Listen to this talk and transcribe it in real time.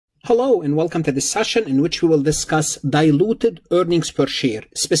Hello and welcome to this session in which we will discuss diluted earnings per share,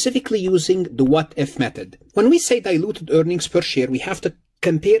 specifically using the what-if method. When we say diluted earnings per share, we have to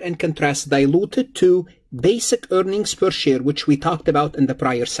compare and contrast diluted to basic earnings per share, which we talked about in the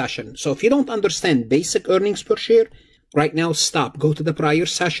prior session. So if you don't understand basic earnings per share, right now stop, go to the prior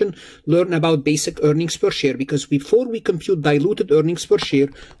session, learn about basic earnings per share, because before we compute diluted earnings per share,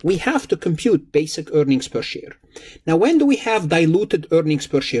 we have to compute basic earnings per share. Now, when do we have diluted earnings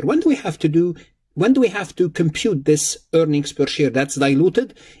per share? When do we have to compute this earnings per share that's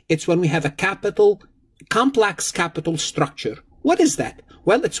diluted? It's when we have a complex capital structure. What is that?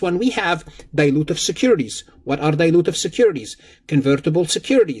 Well, it's when we have dilutive securities. What are dilutive securities? Convertible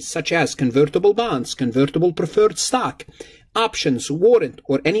securities, such as convertible bonds, convertible preferred stock, options, warrant,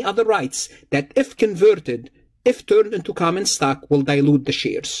 or any other rights that if converted, if turned into common stock, will dilute the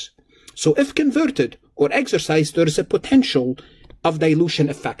shares. So if converted or exercised, there is a potential of dilution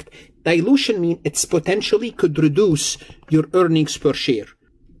effect. Dilution means it's potentially could reduce your earnings per share.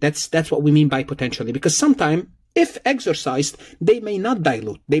 That's what we mean by potentially, because sometimes if exercised, they may not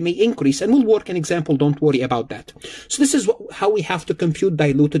dilute, they may increase, and we'll work an example, don't worry about that. So this is how we have to compute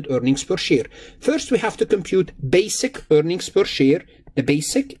diluted earnings per share. First, we have to compute basic earnings per share, the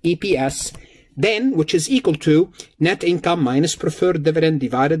basic EPS, then, which is equal to net income minus preferred dividend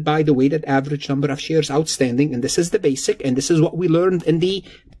divided by the weighted average number of shares outstanding, and this is the basic, and this is what we learned in the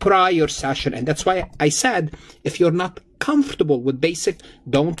prior session, and that's why I said, if you're not comfortable with basic,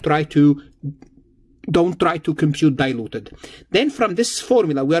 don't try to compute diluted. Then from this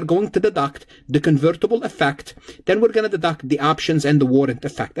formula, we are going to deduct the convertible effect. Then we're going to deduct the options and the warrant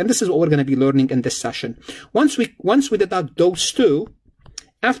effect. And this is what we're going to be learning in this session. Once we deduct those two,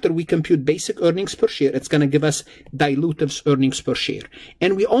 after we compute basic earnings per share, it's going to give us dilutive earnings per share.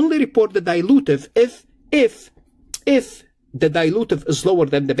 And we only report the dilutive if the dilutive is lower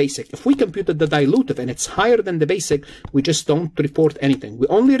than the basic. If we computed the dilutive and it's higher than the basic, we just don't report anything. We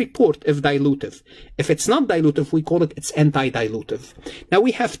only report if dilutive. If it's not dilutive, we call it's anti-dilutive. Now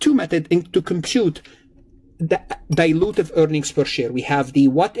we have two methods to compute the dilutive earnings per share. We have the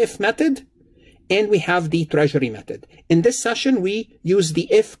what-if method and we have the treasury method. In this session, we use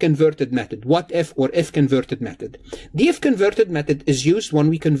the if converted method, what if or if converted method. The if converted method is used when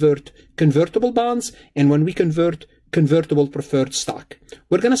we convert convertible bonds and when we convert convertible preferred stock.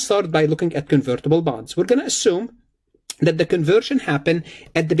 We're going to start by looking at convertible bonds. We're going to assume that the conversion happened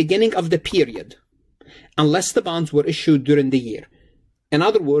at the beginning of the period, unless the bonds were issued during the year. In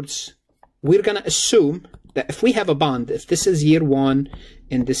other words, we're going to assume that if we have a bond, if this is year one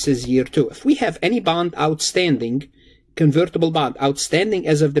and this is year two, if we have any bond outstanding, convertible bond outstanding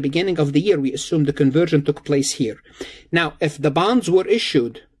as of the beginning of the year, we assume the conversion took place here. Now, if the bonds were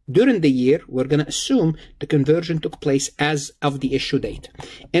issued during the year, we're going to assume the conversion took place as of the issue date.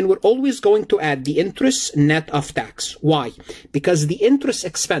 And we're always going to add the interest net of tax. Why? Because the interest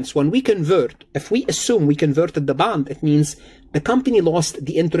expense, when we convert, if we assume we converted the bond, it means the company lost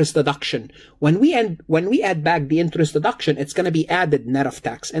the interest deduction. When we add back the interest deduction, it's going to be added net of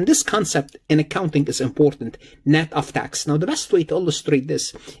tax. And this concept in accounting is important, net of tax. Now, the best way to illustrate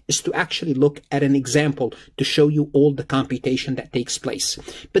this is to actually look at an example to show you all the computation that takes place.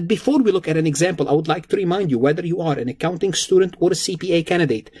 But before we look at an example, I would like to remind you, whether you are an accounting student or a CPA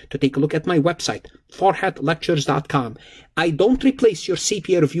candidate, to take a look at my website, farhatlectures.com. I don't replace your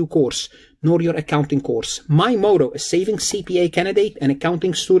CPA review course nor your accounting course. My motto is saving CPA candidate and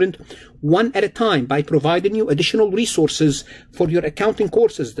accounting student one at a time by providing you additional resources for your accounting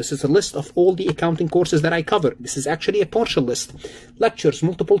courses. This is a list of all the accounting courses that I cover. This is actually a partial list. Lectures,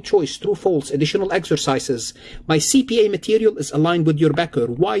 multiple choice, true, false, additional exercises. My CPA material is aligned with your Becker,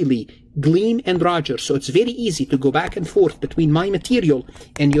 Wiley, Gleam, and Rogers. So it's very easy to go back and forth between my material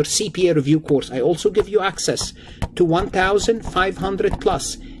and your CPA review course. I also give you access to 1,500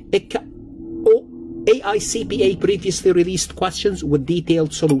 plus AICPA previously released questions with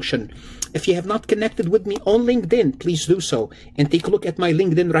detailed solution. If you have not connected with me on LinkedIn, please do so and take a look at my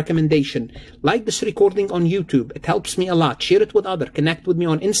LinkedIn recommendation. Like this recording on YouTube. It helps me a lot. Share it with others. Connect with me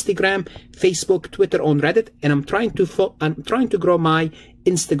on Instagram, Facebook, Twitter, on Reddit, and I'm trying to grow my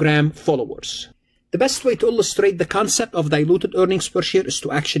Instagram followers. The best way to illustrate the concept of diluted earnings per share is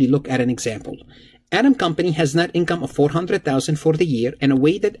to actually look at an example. Adam Company has net income of $400,000 for the year and a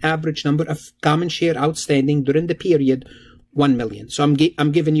weighted average number of common share outstanding during the period 1 million. So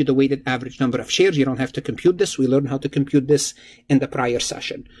I'm giving you the weighted average number of shares. You don't have to compute this. We learned how to compute this in the prior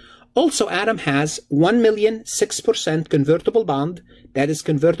session. Also, Adam has 1,006% convertible bond that is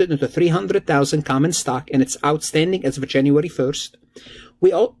converted into 300,000 common stock, and it's outstanding as of January 1st.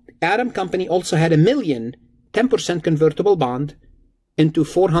 Adam Company also had 1,000,000 10% convertible bond into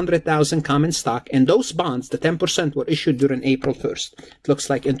 400,000 common stock. And those bonds, the 10%, were issued during April 1st. It looks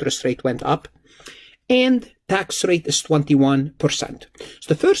like interest rate went up. And tax rate is 21%. So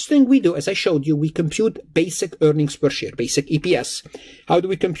the first thing we do, as I showed you, we compute basic earnings per share, basic EPS. How do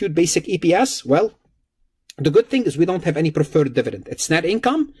we compute basic EPS? Well, the good thing is we don't have any preferred dividend. It's net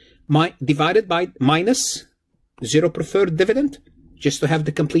income divided by minus 0 preferred dividend, just to have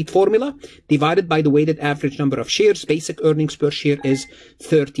the complete formula, divided by the weighted average number of shares. Basic earnings per share is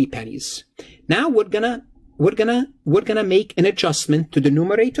 30 pennies. Now we're gonna make an adjustment to the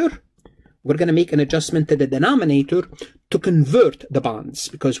numerator. We're going to make an adjustment to the denominator to convert the bonds,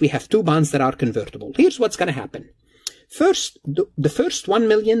 because we have two bonds that are convertible. Here's what's going to happen. First, the first $1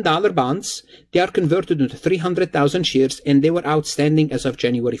 million bonds, they are converted into 300,000 shares, and they were outstanding as of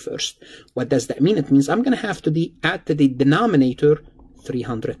January 1st. What does that mean? It means I'm going to have to add to the denominator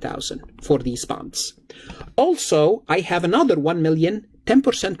 300,000 for these bonds. Also, I have another 1 million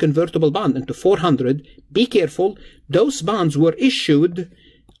 10% convertible bond into 400. Be careful. Those bonds were issued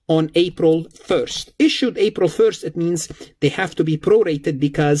on April 1st. Issued April 1st, it means they have to be prorated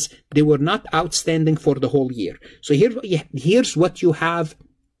because they were not outstanding for the whole year. So here's what you have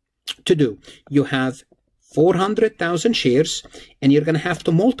to do. You have 400,000 shares, and you're going to have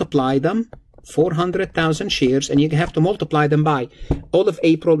to multiply them, 400,000 shares, and you have to multiply them by all of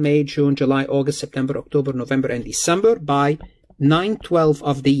April, May, June, July, August, September, October, November, and December by 9/12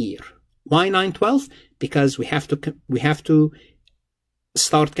 of the year. Why 9/12? Because we have to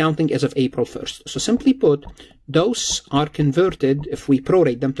start counting as of April 1st. So simply put, those are converted, if we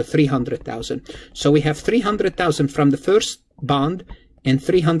prorate them, to 300,000. So we have 300,000 from the first bond and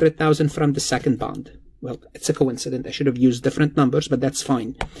 300,000 from the second bond. Well, it's a coincidence. I should have used different numbers, but that's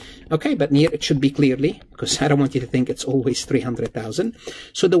fine. Okay, but here it should be clearly, because I don't want you to think it's always 300,000.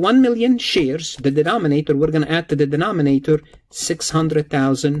 So the 1 million shares, the denominator, we're going to add to the denominator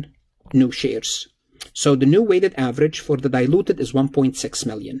 600,000 new shares. So the new weighted average for the diluted is 1.6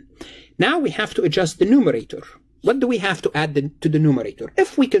 million. Now we have to adjust the numerator. What do we have to add to the numerator?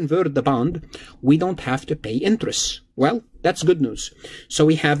 If we convert the bond, we don't have to pay interest. Well, that's good news. So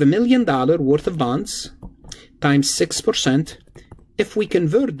we have $1 million worth of bonds times 6%. If we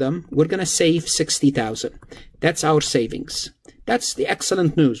convert them, we're going to save 60,000. That's our savings. That's the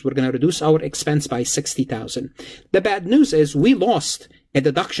excellent news. We're going to reduce our expense by 60,000. The bad news is we lost a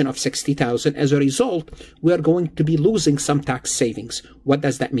deduction of 60,000. As a result, we are going to be losing some tax savings. What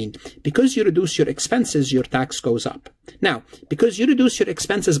does that mean? Because you reduce your expenses, your tax goes up. Now, because you reduce your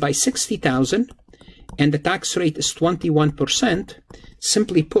expenses by 60,000 and the tax rate is 21%,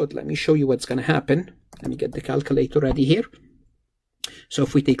 simply put, let me show you what's going to happen. Let me get the calculator ready here. So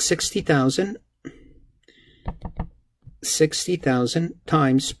if we take 60,000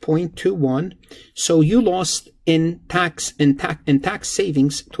 times 0.21, so you lost in tax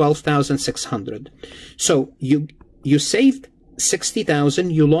savings 12,600. So you saved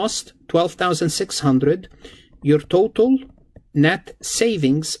 60,000, you lost 12,600. Your total net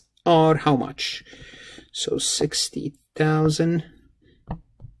savings are how much? So 60,000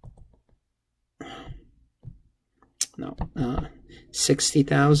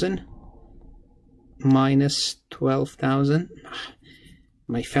 60,000 minus 12,000.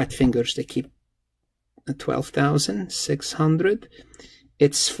 My fat fingers, they keep 12,600.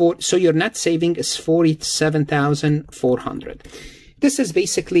 So your net saving is 47,400. This is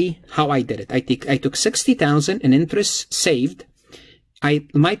basically how I did it. I took 60,000 in interest saved.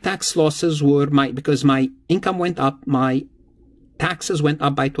 My tax losses were because my income went up, my taxes went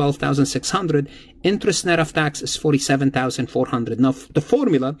up by 12,600. Interest net of tax is 47,400. Now, the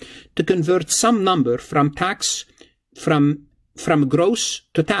formula to convert some number from tax, from gross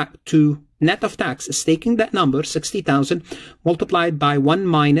to net of tax is taking that number, 60,000, multiplied by 1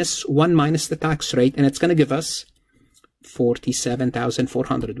 minus the tax rate, and it's going to give us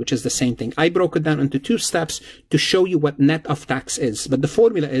 47,400, which is the same thing. I broke it down into two steps to show you what net of tax is. But the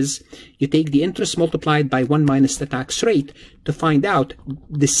formula is you take the interest multiplied by 1 minus the tax rate to find out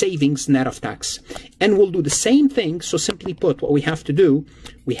the savings net of tax. And we'll do the same thing. So simply put, what we have to do,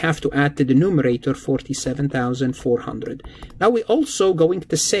 we have to add to the numerator 47,400. Now we're also going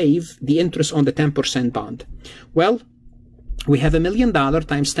to save the interest on the 10% bond. Well, we have $1 million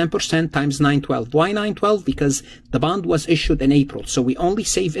times 10% times 9/12. Why 9/12? Because the bond was issued in April. So we only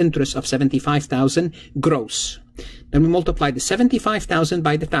save interest of 75,000 gross. Then we multiply the 75,000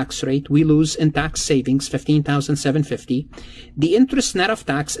 by the tax rate. We lose in tax savings 15,750. The interest net of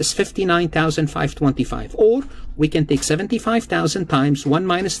tax is 59,525. Or we can take 75,000 times 1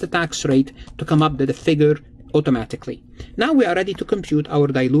 minus the tax rate to come up with the figure automatically. Now we are ready to compute our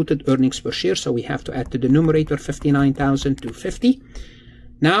diluted earnings per share, so we have to add to the numerator 59,250.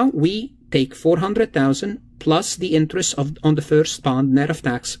 Now we take 400,000 plus the interest on the first bond net of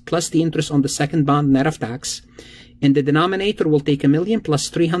tax plus the interest on the second bond net of tax. In the denominator, we'll take 1 million plus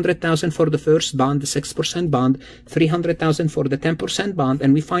 300,000 for the first bond, the 6% bond, 300,000 for the 10% bond,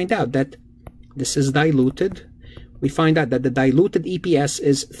 and we find out that this is diluted. We find out that the diluted EPS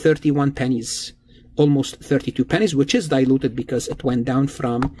is 31 pennies, almost 32 pennies, which is diluted because it went down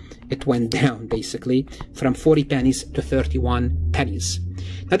basically from 40 pennies to 31 pennies.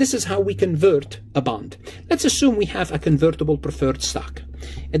 Now this is how we convert a bond. Let's assume we have a convertible preferred stock.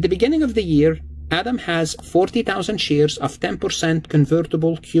 At the beginning of the year, Adam has 40,000 shares of 10%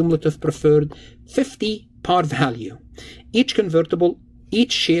 convertible cumulative preferred 50 par value. Each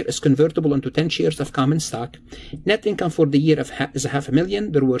share is convertible into 10 shares of common stock. Net income for the year is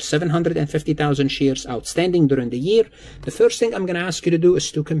 $500,000. There were 750,000 shares outstanding during the year. The first thing I'm going to ask you to do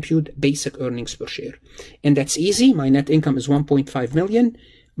is to compute basic earnings per share. And that's easy. My net income is $1.5 million.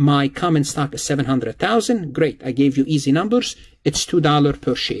 My common stock is 700,000. Great. I gave you easy numbers. It's $2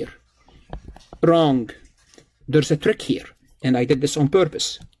 per share. Wrong. There's a trick here, and I did this on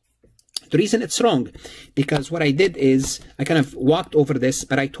purpose. The reason it's wrong, because what I did is I kind of walked over this,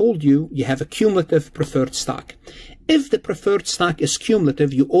 but I told you you have a cumulative preferred stock. If the preferred stock is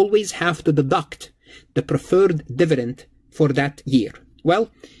cumulative, you always have to deduct the preferred dividend for that year. Well,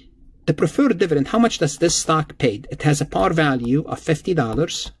 the preferred dividend, how much does this stock pay? It has a par value of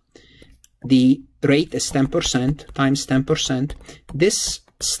 $50. The rate is 10% times 10%. This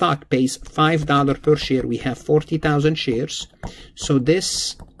stock pays $5 per share. We have 40,000 shares. So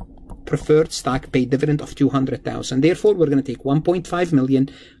this preferred stock paid dividend of 200,000. Therefore, we're going to take 1.5 million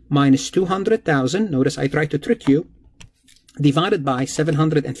minus 200,000. Notice I tried to trick you. Divided by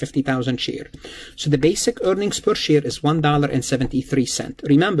 750,000 share. So the basic earnings per share is $1.73.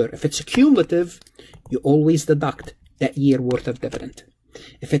 Remember, if it's cumulative, you always deduct that year worth of dividend.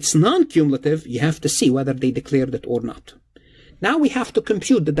 If it's non-cumulative, you have to see whether they declared it or not. Now we have to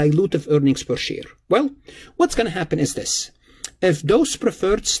compute the dilutive earnings per share. Well, what's going to happen is this. If those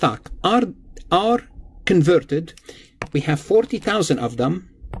preferred stock are converted, we have 40,000 of them,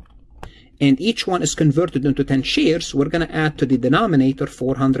 and each one is converted into 10 shares, we're going to add to the denominator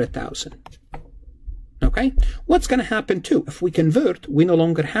 400,000. Okay? What's going to happen too? If we convert, we no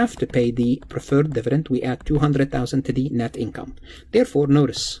longer have to pay the preferred dividend. We add 200,000 to the net income. Therefore,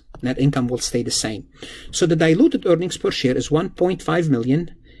 notice, net income will stay the same. So the diluted earnings per share is 1.5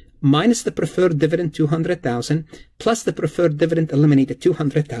 million minus the preferred dividend 200,000 plus the preferred dividend eliminated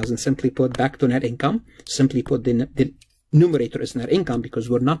 200,000. Simply put, back to net income. Simply put, the numerator is net income because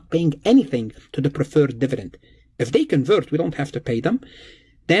we're not paying anything to the preferred dividend. If they convert, we don't have to pay them.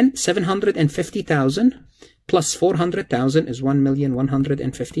 Then 750,000 plus 400,000 is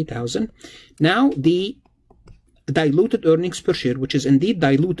 1,150,000. Now the diluted earnings per share, which is indeed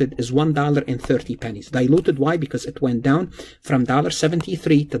diluted, is $1.30. Diluted, why? Because it went down from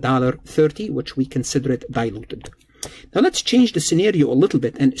 $1.73 to $1.30, which we consider it diluted. Now let's change the scenario a little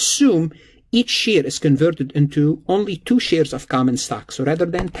bit and assume each share is converted into only 2 shares of common stock. So rather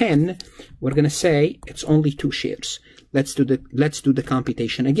than 10, we're going to say it's only 2 shares. Let's do the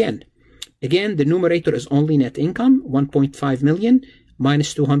computation again. Again, the numerator is only net income, 1.5 million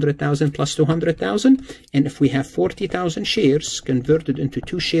minus 200,000 plus 200,000. And if we have 40,000 shares converted into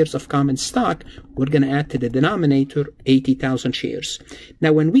 2 shares of common stock, we're going to add to the denominator 80,000 shares.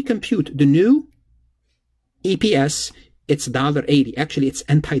 Now, when we compute the new EPS, it's $1.80. Actually, it's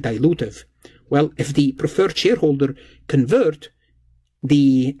anti-dilutive. Well, if the preferred shareholder convert,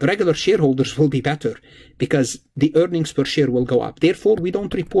 the regular shareholders will be better because the earnings per share will go up. Therefore, we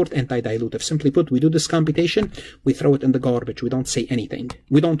don't report anti-dilutive. Simply put, we do this computation, we throw it in the garbage. We don't say anything.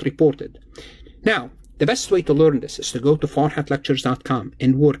 We don't report it. Now, the best way to learn this is to go to farhatlectures.com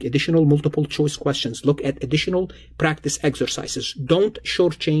and work additional multiple choice questions. Look at additional practice exercises. Don't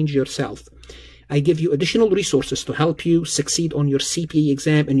shortchange yourself. I give you additional resources to help you succeed on your CPA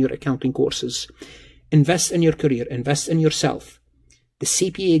exam and your accounting courses. Invest in your career. Invest in yourself. The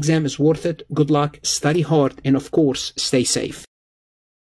CPA exam is worth it. Good luck. Study hard. And of course, stay safe.